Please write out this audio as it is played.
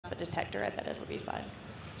detector, I bet it'll be fun.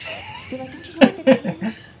 Just be like, don't you know what this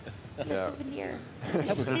is? It's a souvenir.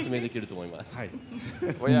 多分説明できると思います。はい。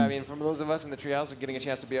 Well, yeah, I mean, from those of us in the treehouse, we're getting a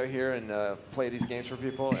chance to be out here and play these games for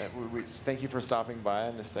people. And we just thank you for stopping by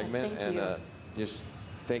in this segment. Yes, thank you. Just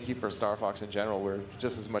thank you for Star Fox in general. We're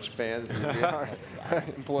just as much fans as we are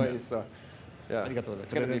employees. So, yeah, ありがとうございま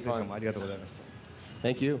す。 it's going to be プレゼンテーション fun. もありがとうございました。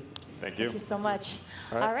 Thank you. Thank you. Thank you so much.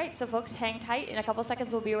 All All right. right, so folks, hang tight. In a couple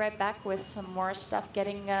seconds, we'll be right back with some more stuff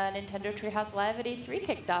getting Nintendo Treehouse Live at E3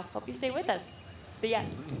 kicked off. Hope you stay with us. See ya.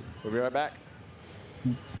 We'll be right back.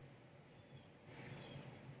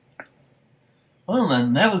 Well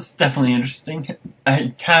then, that was definitely interesting.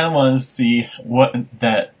 I kind of want to see what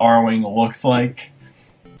that R-Wing looks like.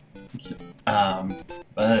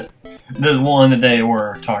 But the one that they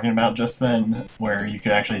were talking about just then, where you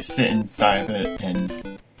could actually sit inside of it and...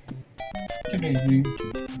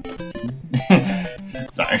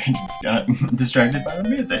 Sorry, got distracted by the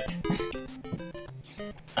music.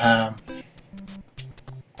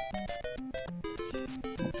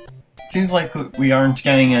 Seems like we aren't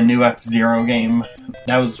getting a new F-Zero game.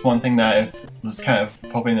 That was one thing that I was kind of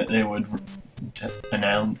hoping that they would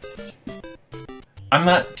announce. I'm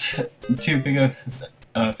not too big of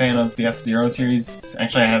a fan of the F-Zero series.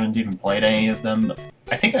 Actually, I haven't even played any of them.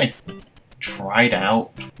 I think I tried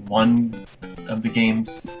out one of the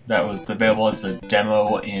games that was available as a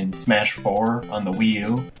demo in Smash 4 on the Wii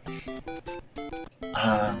U.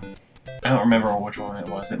 I don't remember which one it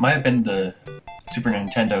was. It might have been the Super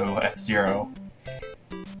Nintendo F-Zero.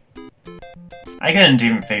 I couldn't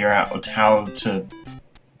even figure out how to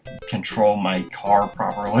control my car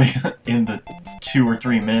properly in the 2 or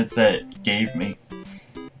 3 minutes that it gave me.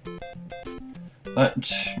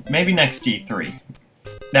 But maybe next E3.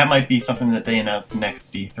 That might be something that they announce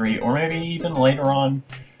next E3, or maybe even later on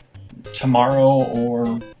tomorrow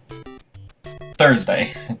or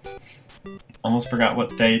Thursday. Almost forgot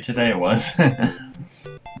what day today was.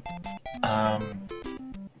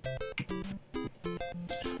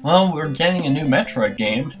 Well, we're getting a new Metroid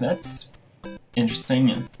game. That's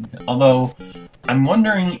interesting. Although, I'm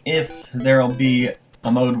wondering if there'll be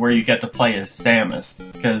a mode where you get to play as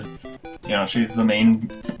Samus, because, you know, she's the main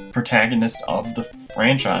protagonist of the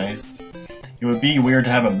franchise. It would be weird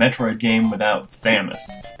to have a Metroid game without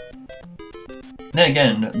Samus. Then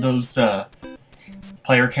again, those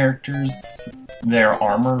player characters, their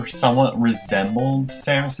armor somewhat resembled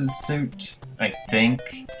Samus's suit, I think.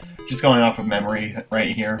 Just going off of memory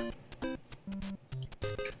right here.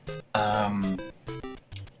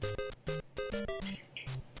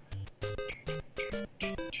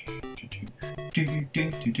 Hey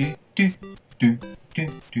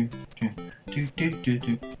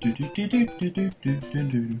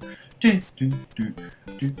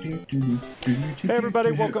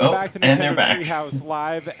everybody, welcome back to Nintendo Treehouse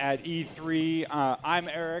Live at E3. I'm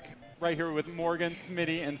Eric, right here with Morgan,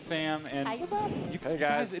 Smitty, and Sam. And Hey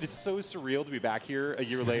guys, it is so surreal to be back here a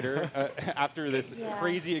year later after this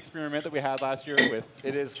crazy experiment that we had last year with.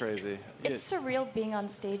 It is crazy. It's surreal being on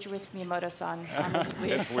stage with Miyamoto-san,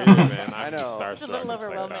 honestly. It's weird, man. I know. It's a little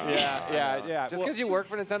overwhelming. Yeah. Just because you work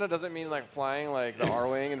for Nintendo doesn't mean like flying like the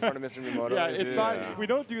R-Wing in front of Mr. Miyamoto. Yeah, it's not. We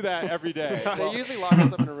don't do that every day. They usually lock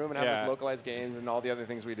us up in a room and have us localize games and all the other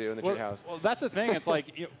things we do in the treehouse. Well, that's the thing. It's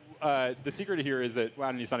like the secret here is that, well,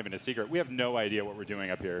 it's not even a secret. We have no idea what we're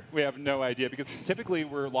doing up here. We have no idea because typically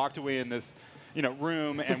we're locked away in this,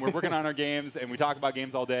 room and we're working on our games and we talk about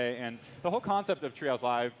games all day. And the whole concept of Treehouse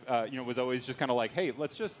Live, was always just kind of like, hey,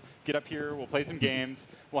 let's just get up here. We'll play some games.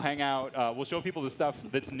 We'll hang out. We'll show people the stuff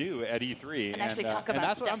that's new at E3. And actually talk about and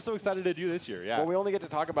that's stuff. what I'm so excited to do this year. Yeah. Well, we only get to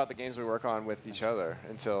talk about the games we work on with each other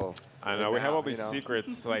until. I know, we have all these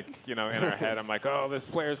secrets, like, in our head. I'm like, oh, this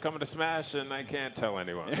player's coming to Smash, and I can't tell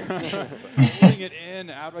anyone. Putting it in,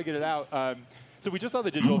 how do I get it out? So we just saw the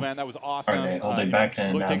digital event. That was awesome. Are they holding back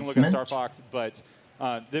an taking a look at announcement? Star Fox, but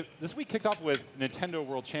this week kicked off with Nintendo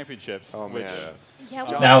World Championships. Oh, which, man. Yeah,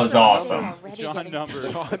 That was awesome. John Numbers.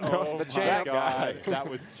 The champ guy. That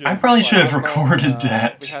was just I probably should have recorded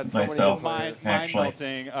that myself, mind actually.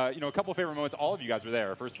 melting. A couple of favorite moments. All of you guys were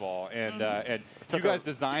there, first of all, and you guys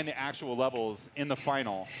designed the actual levels in the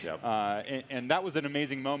final. Yep. And that was an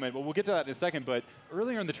amazing moment. But we'll get to that in a second. But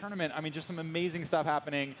earlier in the tournament, just some amazing stuff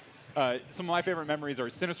happening. Some of my favorite memories are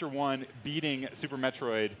Sinister 1 beating Super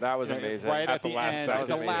Metroid. That was amazing. Right at the last end, second. at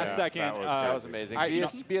the last second. That was amazing.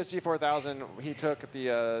 BSG 4000, he took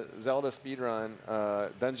the Zelda speedrun,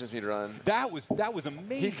 dungeon speedrun. That was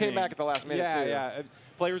amazing. He came back at the last minute, too. Yeah.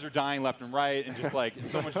 players are dying left and right, and just like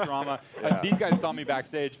so much drama. These guys saw me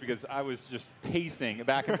backstage because I was just pacing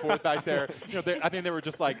back and forth back there. I think they were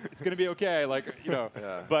just like, it's gonna be okay,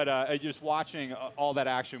 But just watching all that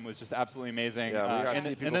action was just absolutely amazing.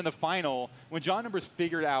 And then the final, when John Numbers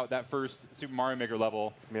figured out that first Super Mario Maker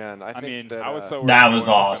level, man, I mean, I was so that worried was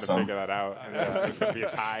no one awesome. gonna figure that out, and it was gonna be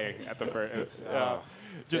a tie at the first. I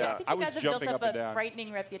think I you was guys have jumping built up up and a down.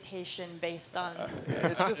 frightening reputation based on.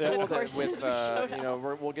 It's just cool that courses with we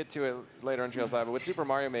showed we'll get to it later on Treehouse Live, but with Super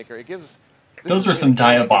Mario Maker, it gives. Those were some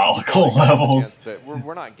diabolical levels.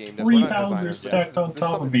 We're not game devs. 3 we're not Bowsers designers. stacked on This is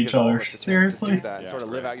top something of that each gives all of other. us a chance to Seriously? do that and sort of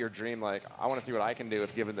live out your dream. Like, I want to see what I can do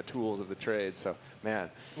if given the tools of the trade. So,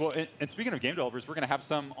 man. Well, and speaking of game developers, we're going to have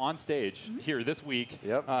some on stage here this week.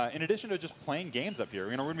 Yep. In addition to just playing games up here,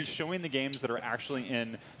 we're going to be showing the games that are actually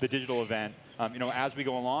in the digital event. As we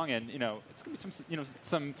go along, and it's going to be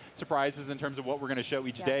some surprises in terms of what we're going to show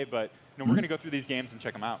each day. But we're going to go through these games and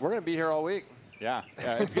check them out. We're going to be here all week. Yeah,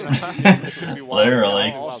 it's going to be wild.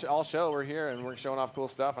 Literally. All show, we're here, and we're showing off cool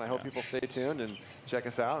stuff, and I hope people stay tuned and check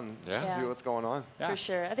us out and see what's going on. For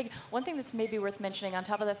sure. I think one thing that's maybe worth mentioning, on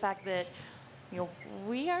top of the fact that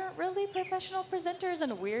we aren't really professional presenters,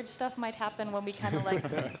 and weird stuff might happen when we kind of like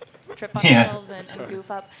trip on ourselves and goof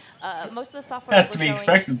up. Most of the software That's to be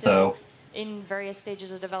expected, though. In various stages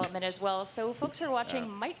of development as well. So folks who are watching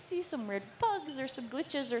might see some weird bugs or some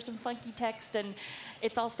glitches or some funky text, and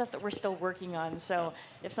it's all stuff that we're still working on. So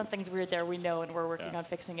if something's weird there, we know, and we're working on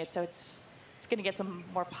fixing it. So it's going to get some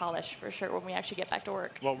more polish for sure when we actually get back to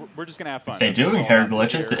work. Well, we're just going to have fun. They do hair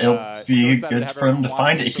glitches. It'll be good for them to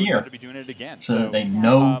find it here, so that they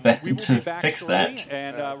know to fix that.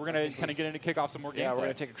 And we're going to kind of get into kick off some more gameplay. Yeah, we're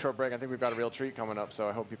going to take a short break. I think we've got a real treat coming up, so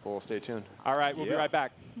I hope people will stay tuned. All right, we'll be right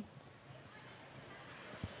back.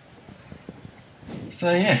 So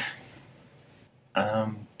they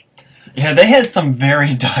had some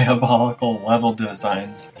very diabolical level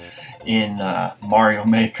designs in Mario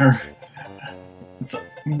Maker. So,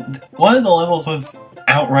 one of the levels was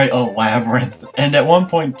outright a labyrinth, and at one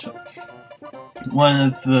point, one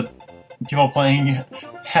of the people playing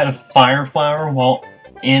had a fire flower while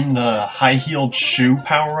in the high-heeled shoe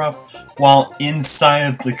power-up while inside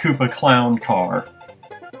of the Koopa Clown car.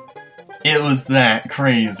 It was that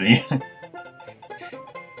crazy.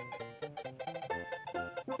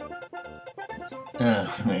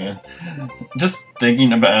 Oh, man. Just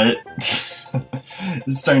thinking about it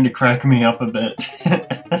is starting to crack me up a bit.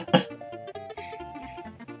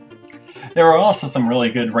 There were also some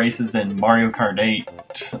really good races in Mario Kart 8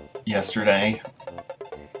 yesterday.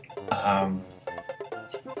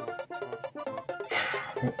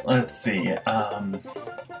 Let's see.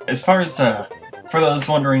 As far as, for those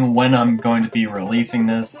wondering when I'm going to be releasing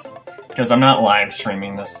this, because I'm not live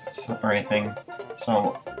streaming this or anything,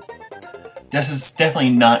 so this is definitely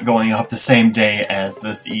not going up the same day as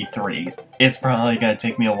this E3. It's probably going to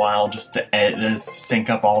take me a while just to edit this, sync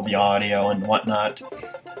up all the audio and whatnot.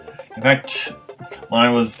 In fact, when I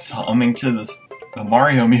was humming to the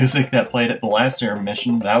Mario music that played at the last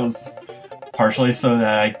intermission, that was partially so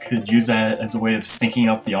that I could use that as a way of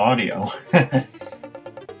syncing up the audio.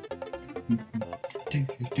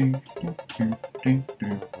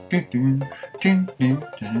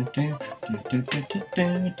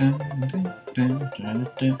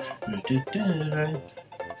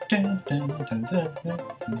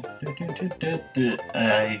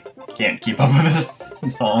 I can't keep up with this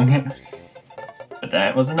song. But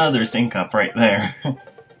that was another sync up right there.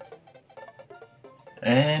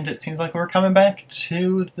 And it seems like we're coming back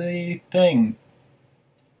to the thing.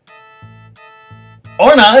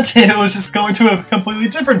 Or not! It was just going to a completely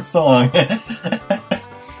different song! I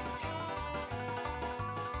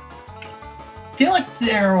feel like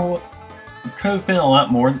there could have been a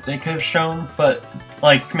lot more that they could have shown, but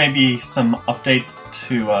like maybe some updates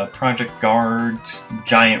to Project Guard,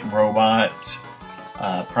 Giant Robot,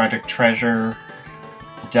 Project Treasure,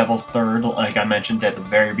 Devil's Third, like I mentioned at the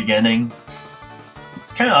very beginning.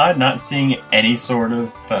 It's kind of odd not seeing any sort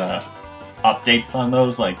of updates on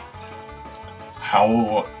those, like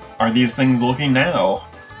how are these things looking now?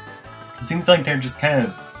 It seems like they're just kind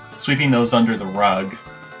of sweeping those under the rug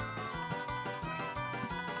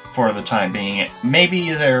for the time being.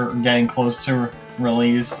 Maybe they're getting close to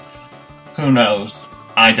release. Who knows?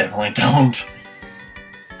 I definitely don't.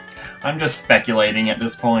 I'm just speculating at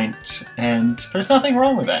this point, and there's nothing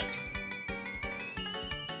wrong with that.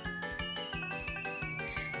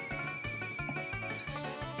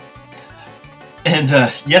 And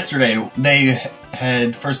yesterday, they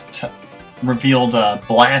had first revealed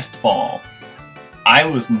Blast Ball. I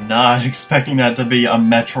was not expecting that to be a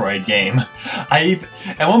Metroid game.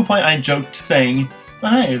 At one point I joked saying,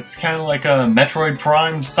 Hey, it's kind of like a Metroid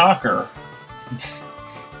Prime Soccer.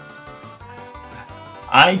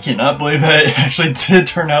 I cannot believe that it actually did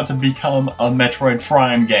turn out to become a Metroid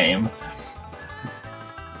Prime game.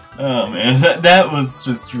 Oh man, that was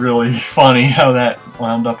just really funny how that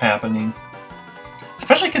wound up happening.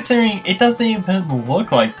 Especially considering it doesn't even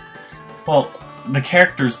look like... Well, the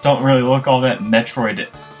characters don't really look all that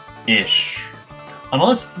Metroid-ish.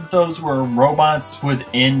 Unless those were robots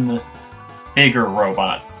within bigger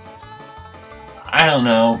robots. I don't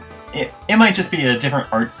know. It might just be a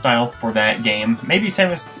different art style for that game. Maybe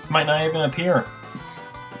Samus might not even appear.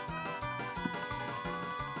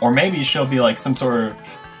 Or maybe she'll be like some sort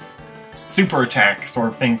of super attack sort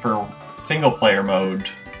of thing for single player mode.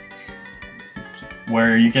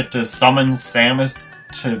 Where you get to summon Samus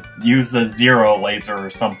to use the Zero laser or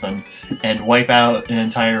something and wipe out an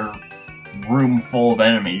entire room full of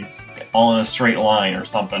enemies all in a straight line or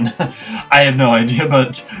something. I have no idea,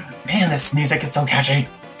 but man, this music is so catchy.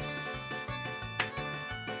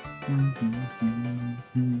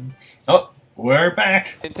 Oh, we're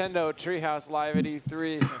back. Nintendo Treehouse Live at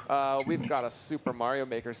E3. We've got a Super Mario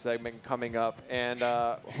Maker segment coming up, and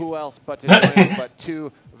who else but to join us but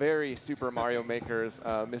two very Super Mario Makers,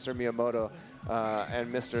 Mr. Miyamoto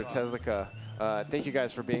and Mr. Tezuka. Thank you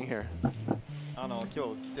guys for being here. 今日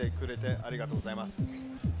来てくれてありがとうございます。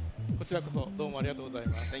こちらこそどうもありがとうござい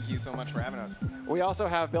ます。 Thank you so much for having us. We also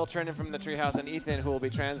have Bill Trinan from the Treehouse and Ethan, who will be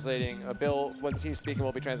translating. Bill, when he's speaking,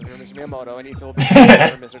 will be translating for Mr. Miyamoto, and Ethan will be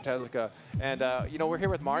translating for Mr. Tezuka. And you know, we're here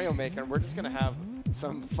with Mario Maker, and we're just gonna have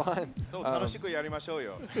some fun. どう楽しくやりましょう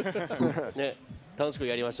よ。ね、楽しく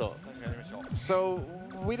やりましょう。 So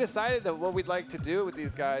we decided that what we'd like to do with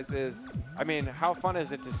these guys is, I mean, how fun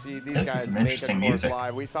is it to see these This is guys some make a interesting course music.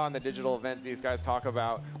 live? We saw in the digital event these guys talk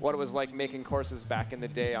about what it was like making courses back in the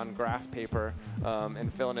day on graph paper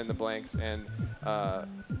and filling in the blanks and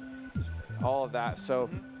all of that. So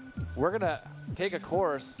we're gonna take a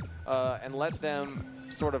course and let them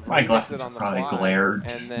sort of My remix glasses it are on the probably fly,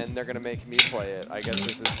 glared. and then they're gonna make me play it. I guess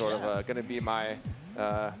this is sort of gonna be my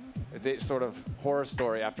sort of horror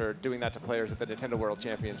story after doing that to players at the Nintendo World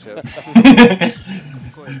Championship.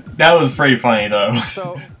 That was pretty funny though.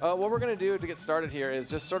 So what we're going to do to get started here is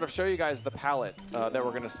just sort of show you guys the palette that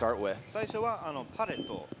we're going to start with. 最初はパレッ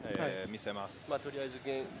トを見せます。まあとりあえず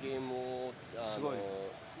ゲームを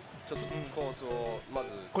ちょっとコースをまず。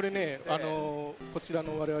これね、こちら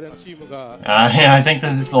の我々のチームが Yeah, I think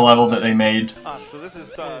this is the level that they made. So this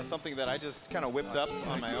is something that I just kind of whipped up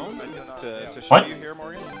on my own to show What? you here,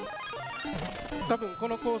 Morgan. 多分こ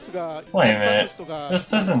のコースが Wait a たくさんの minute. 人が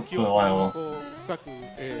This isn't the 記憶を level. こう深く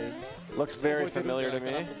Looks 覚 very えてるんじゃ familiar な to いか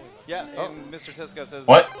なと me. 思います Yeah, and Mr. Tezuka says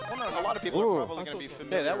What? that a lot of people are probably going to be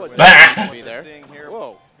familiar that would with Ah! what they're seeing here.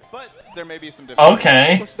 Whoa. But there may be some differences. 少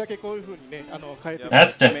Okay. しだけこういう風にね変えて Yep.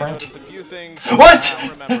 That's You may different. notice a few things What? you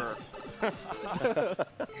don't remember.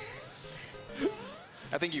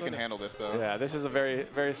 I think you can handle this though. Yeah, this is a very,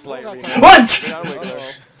 very slight remix. What? Not regular.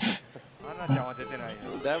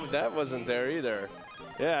 That wasn't there either.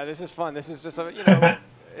 Yeah, this is fun. This is just, you know,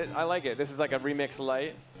 I like it. This is like a remix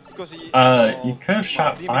light. 少し You could have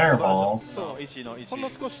shot fireballs. そう1の1。ほんの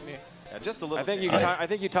少しね Yeah, just a little I think you, change. I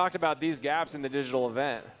think you talked about these gaps in the digital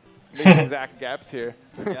event. These exact gaps here.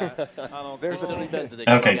 Yeah, There's a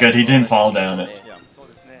Okay, good, he didn't fall down it. Yeah.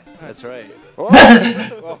 That's right.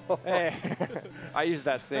 Whoa. Hey, I use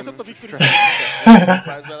that ちょ same. っとびっくりした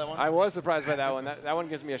Surprised by that one? I was surprised by that one. That one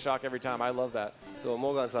gives me a shock every time. I love that. そう、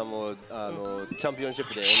モーガンさんもチャンピオンシッ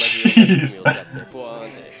プで同じような組をやって、ポワー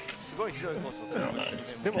ンって。すごい広いコースを取りましたね。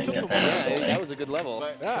でもちょっと Yeah, that was a good level.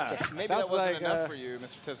 But Yeah, maybe that's that wasn't like, enough for you,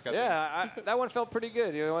 Mr. Tezuka. Yeah, that one felt pretty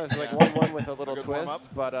good. You know, it was like 1-1 with a little Good twist. warm-up.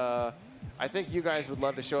 But I think you guys would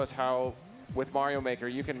love to show us how, with Mario Maker,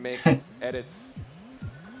 you can make edits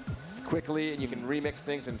quickly and you can remix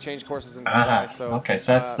things and change courses and Ah, so okay,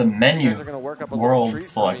 so that's the you menu guys are gonna work up a world little treat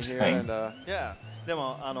for me select here thing. and, Yeah. で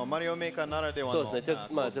もマリオメーカーならではのそうですね、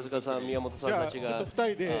まあ、手塚さん、宮本さんじゃたちがあちょっと、2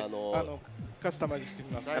人でカスタマイズしてみ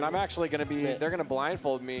ます and I'm actually going to be, they're going to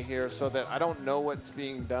blindfold me here so that I don't know what's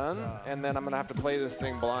being done, and then I'm going to have to play this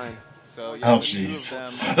thing blind. So, Oh, yeah, the two of jeez.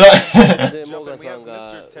 them. で、モーガンさん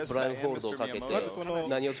がブラインフォールドをかけてまずこの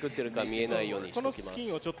何を作ってるか見えないようにしこのておきます。ス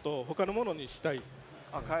キンをちょっと他のものにしたい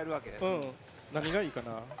変えるわけ。うん何がいいか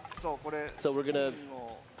なそうこれ。 So we're gonna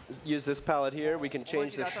use this palette here. We can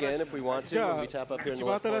change the skin if we want じ to ゃ when あ we tap up here in the 一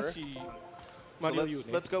番 left corner. 新しい So マリオ U ね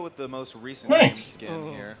let's go with the most recent Nice. skin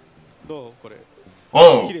here. どうこれ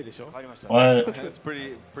Whoa. 綺麗でしょ What? It's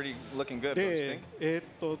pretty looking good, don't you で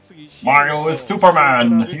think?、次 Mario is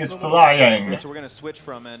Superman. He's flying. So we're gonna switch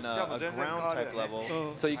from a ground type level.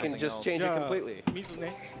 So you can just change じ it ゃあ completely. 水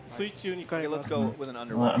ね水中に変 Okay, えま let's す go with an Well, I'm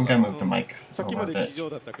underwater. gonna move the mic さっき over ま a で bit. 地上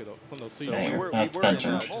だったけど今度水中 There. We were That's in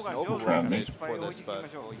center. just an overworld From me. stage before this, but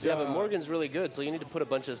Yeah, but Morgan's really good, so you need to put a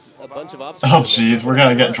bunch of obstacles. Oh in there. jeez, we're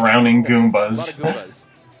gonna get drowning A lot Goombas. of Goombas.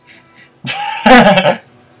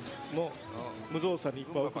 もう無造作にいっ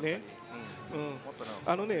ぱい置くね、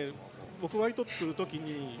あのね僕割と作るとき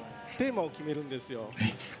にテーマを決めるんですよ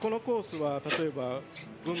このコースは例えば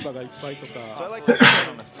群馬がいっぱいと so I か like to focus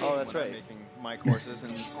on the theme Oh, that's when I'm right. making my courses,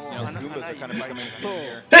 and Goombas are kind of becoming a theme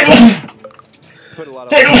here. Put a lot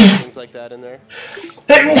of things like that in there.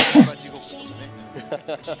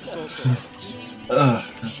 Ugh,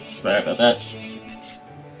 sorry about that.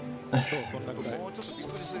 そうこんなぐらい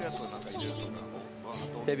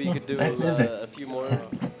Maybe you could do Nice music. a few more. There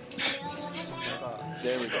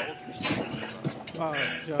we go. あ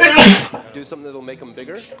じゃ Do something that'll make them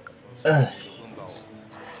bigger.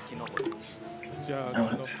 じゃあこの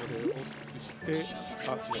これを大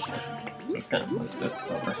きくしてあ違う Just gonna move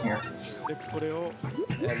this over here. でこれを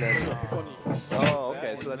And then, ここに oh,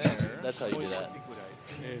 okay. So that's how you do that,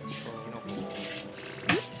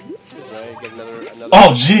 right? Get another.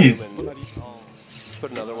 Oh, jeez. and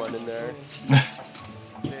Put another one in there.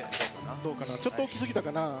 どうかなちょっと大きすぎた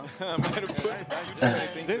かな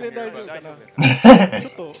全然大丈夫かな That's ちょ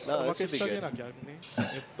っとおまけしてあげなきゃねス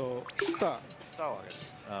ター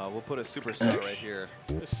We'll put a superstar right here.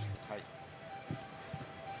 よし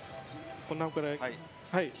こんなくらいは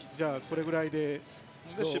いじゃあこれぐらいで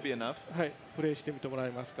This should be enough. はいプレイしてみてもら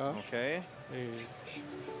えますか Okay.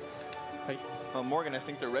 はい Morgan, I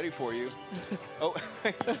think they're ready for you. Oh,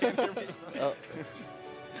 you can't hear me. Oh.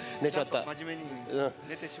 寝ちゃった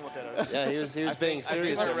Yeah, he was being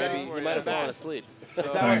serious there. Maybe he might have fallen asleep.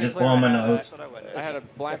 Sorry, just blow my nose. I had a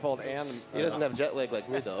blindfold and He doesn't have jet lag like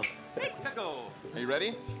me though. Are you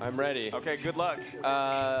ready? I'm ready. Okay, good luck.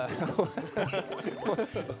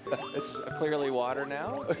 It's clearly water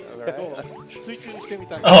now. All right. 水中にしてみ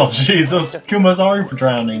たい Oh jeez, those Goombas are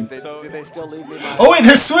drowning. Do they still leave me? Oh wait,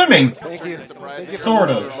 they're swimming! Thank you. Surprise. Sort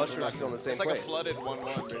of. Mushrooms are still in the same It's like a place. flooded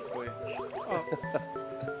 1-1, basically.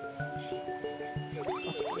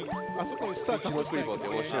 あそこにスターかもしれないけ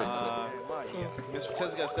どね Mr.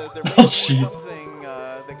 Tezuka says there Oh, may be jeez. something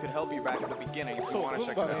that could help you back at the beginning if そ you う want to 群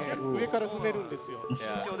check 馬 it ね out. 上から踏めるんですよ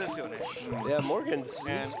Yeah. Yeah, Morgan's.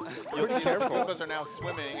 And you'll see that Goombas are now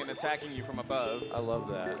swimming and attacking you from above. I love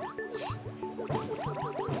that.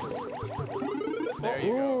 There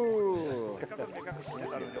you go. Ooh.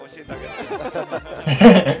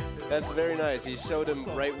 That's very nice. He showed him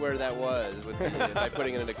right where that was by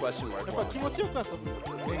putting it in a question mark. やっぱ気持ちよく遊ぶ、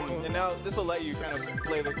 And now this will let you kind of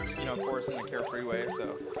play the course in a carefree way.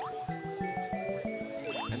 So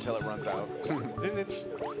Until it runs out.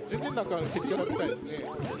 全然なんかへっちゃらみたいですね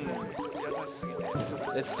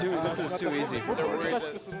This is too easy for もっと them. 難し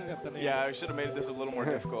くするんやったね yeah, I should have made this a little more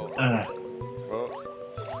difficult.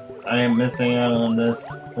 I am missing out on this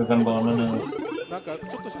because I'm blowing my nose. なんかち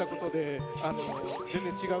ょっとしたことで全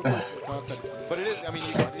然違うコースに変わったりする But it is. I mean,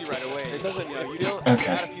 you can see right away. It doesn't. You don't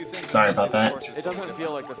Okay. add a few things. Sorry about that. It doesn't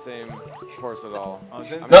feel like the same course at all. Ooh,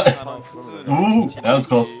 that was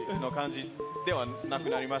close. の感じではなく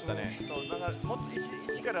なりましたね。そうだからもっと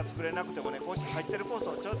一から作れなくてもね、こうして入ってるコース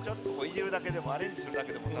をちょっとこういじるだけでもアレンジするだ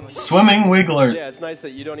けでも楽しい。 Swimming wigglers. Yeah, it's nice that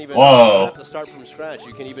you don't even Whoa. have to start from scratch.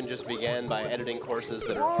 You can even just begin by editing courses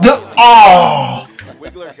that are. Oh!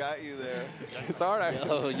 Wiggler got you there. It's alright.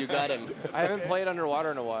 Oh, you got him. I haven't played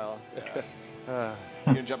underwater in a while. You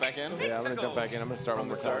gonna jump back in? Yeah, I'm gonna jump back in. I'm gonna start From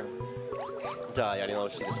one the more start. time. じゃあやり直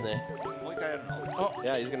しですね。もう一回やるの。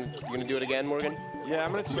 Yeah, you're gonna do it again, Morgan. Yeah,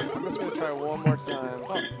 I'm just gonna try one more time.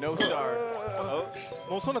 No star. Oh,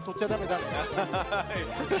 もうそんな取っちゃダメだね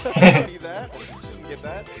don't need that. Shouldn't get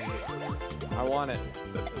that. I want it.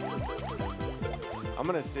 I'm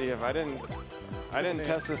gonna see if I didn't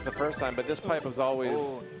test this the first time, but this pipe was always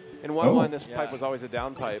in 1-1. This Yeah. pipe was always a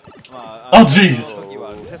down pipe. Oh, jeez. 時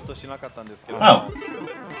はテストしなかったんですけど。 Oh.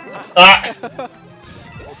 Ah!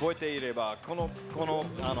 覚えていればこの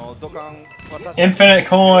土管渡す Infinite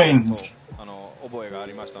coins! 覚えがあ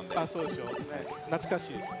りましたんで。あそうでしょ懐かし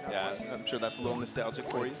いでしょ Yeah, I'm sure that's a little nostalgic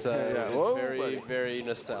for you. It's, Yeah. it's Whoa, very, buddy. very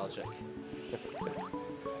nostalgic.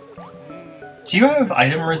 Do you have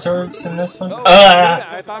item reserves in this one?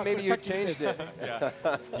 I thought maybe you changed it. Yeah,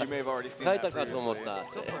 you may have already seen 書い that たかと思っ previously. たっ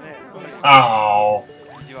て。 Oh.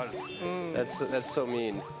 意地悪です。 That's so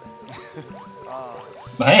mean.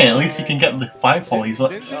 But hey, at least you can get the flagpole. He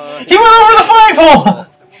went over the flagpole!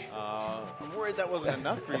 I'm worried worried that wasn't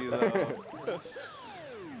enough for you, though.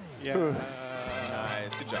 Yeah.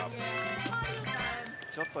 Nice. Good job.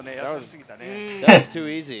 ちょっとね、優しすぎたね。That was too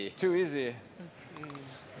easy. Too easy.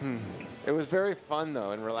 It was very fun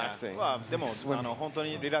though and relaxing. まあでも本当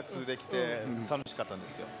にリラックスできて楽しかったんで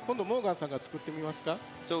すよ。今度モーガンさんが作ってみますか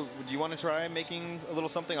So, do you want to try making a little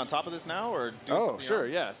something on top of this now, or do Oh, something sure,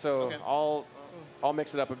 else? yeah. So Okay. I'll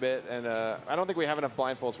mix it up a bit, and I don't think we have enough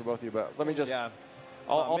blindfolds for both of you, but let me just. Yeah.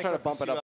 I'll Make try to up bump it see up